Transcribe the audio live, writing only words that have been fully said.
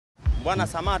Bwana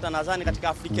Samatta nadhani katika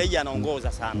Afrika hii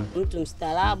anaongoza sana. Mtu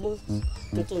mstaarabu,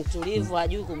 mtu mtulivu,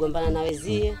 hajui kugombana na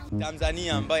wezie.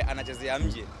 Tanzania ambaye anachezea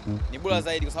nje ni bora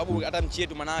zaidi kwa sababu hata nchi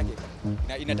yetu manake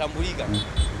inatambulika.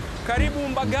 Karibu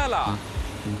Mbagala,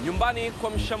 nyumbani kwa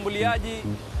mshambuliaji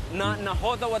na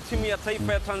nahodha wa timu ya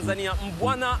taifa ya Tanzania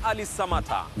Bwana Ali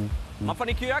Samatta.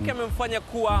 Mafanikio yake yamemfanya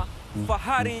kuwa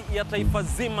fahari ya taifa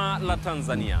zima la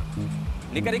Tanzania.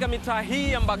 Ni katika mitaa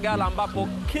hii ya Mbagala ambapo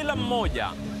kila mmoja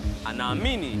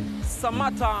anaamini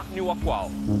Samatta ni wa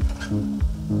kwao.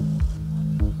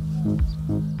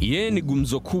 Yeye ni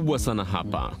gumzo kubwa sana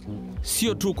hapa,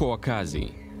 sio tu kwa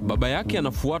wakazi. Baba yake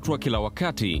anafuatwa kila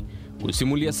wakati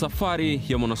kusimulia safari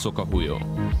ya mwanasoka huyo.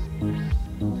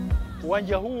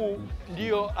 Uwanja huu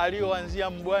ndio alioanzia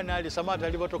Bwana Ali Samatta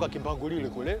alipotoka Kimpangulile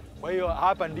kule. Kwa hiyo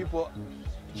hapa ndipo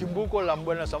chimbuko la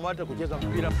Bwana Samatta kucheza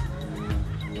mpira.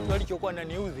 Walichokuwa na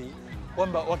niudhi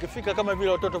kwamba wakifika kama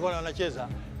vile watoto bwana wanacheza,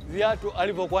 viatu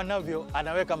alivyokuwa navyo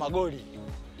anaweka magoli.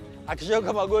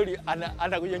 Akishaweka magoli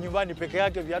anakuja nyumbani peke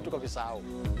yake, viatu kavisahau.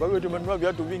 Kwa hiyo tumenunua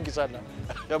viatu vingi sana.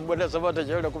 Bwana Samatta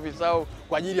chaona kuvisahau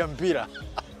kwa ajili ya mpira.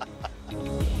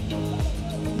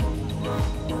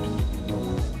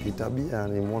 Kitabia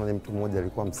nimeona ni mtu mmoja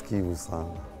alikuwa msikivu sana.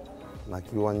 Na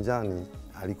kiwanjani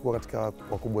alikuwa katika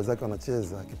wakubwa zake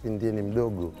wanacheza kipindi yeye ni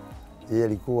mdogo. Yeye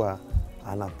alikuwa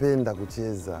anapenda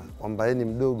kucheza, kwamba yeye ni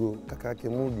mdogo, kaka yake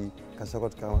Mudi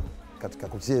kashakuwa katika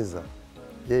kucheza.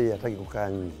 Yeye hataki kukaa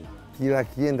nje. Kila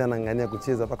akienda anang'ania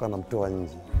kucheza mpaka anamtoa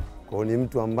nje. Kwa hiyo ni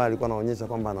mtu ambaye alikuwa anaonyesha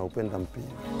kwamba anaupenda mpira.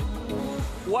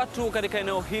 Watu katika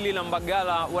eneo hili la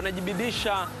Mbagala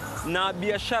wanajibidisha na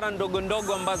biashara ndogo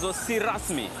ndogo ambazo si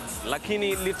rasmi,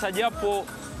 lakini litajapo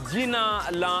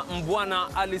jina la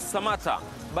Bwana Ali Samatta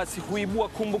basi huibua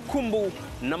kumbukumbu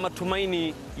na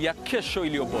matumaini ya kesho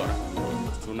iliyo bora.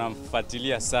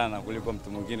 Tunamfuatilia sana kuliko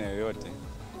mtu mwingine yoyote.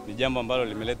 Ni jambo ambalo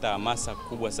limeleta hamasa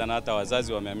kubwa sana, hata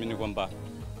wazazi wameamini kwamba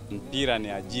mpira ni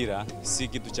ajira, si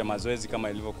kitu cha mazoezi kama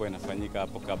ilivyokuwa inafanyika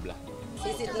hapo kabla.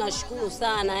 Sisi tunashukuru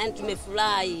sana, yani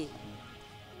tumefurahi.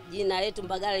 Jina letu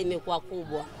Mbagala limekuwa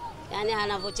kubwa. Yani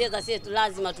anavyocheza sisi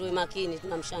lazima tuwe makini,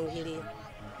 tunamshangilia.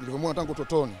 Nilipomwona tangu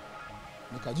utotoni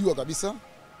nikajua kabisa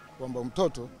kwamba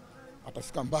mtoto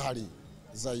atafika mbali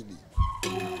zaidi.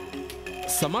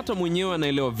 Samatta mwenyewe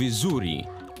anaelewa vizuri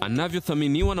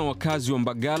anavyothaminiwa na wakazi wa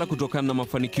Mbagala kutokana na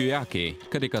mafanikio yake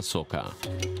katika soka.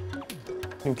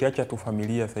 Ukiacha tu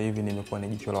familia, sasa hivi nimekuwa ni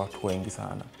jicho la watu wengi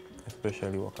sana,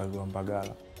 especially wakazi wa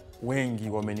Mbagala. Wengi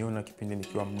wameniona kipindi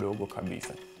nikiwa mdogo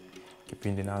kabisa,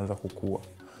 kipindi naanza kukua.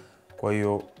 Kwa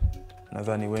hiyo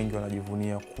nadhani wengi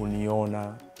wanajivunia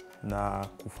kuniona na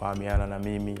kufahamiana na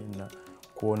mimi na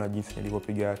kuona jinsi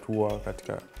nilivyopiga hatua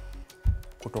katika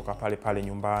kutoka pale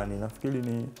nyumbani. Nafikiri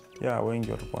ni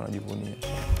wengi watakuwa wanajivunia.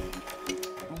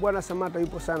 Bwana Samatta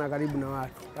yupo sana karibu na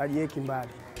watu, hajieki mbali.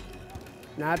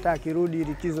 Na hata akirudi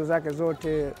likizo zake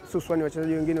zote, hususan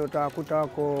wachezaji wengine utawakuta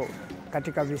wako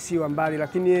katika visiwa mbali,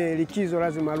 lakini yeye likizo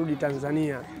lazima arudi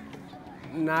Tanzania.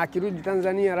 Na akirudi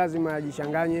Tanzania lazima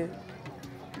ajichanganye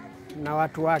na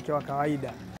watu wake wa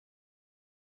kawaida.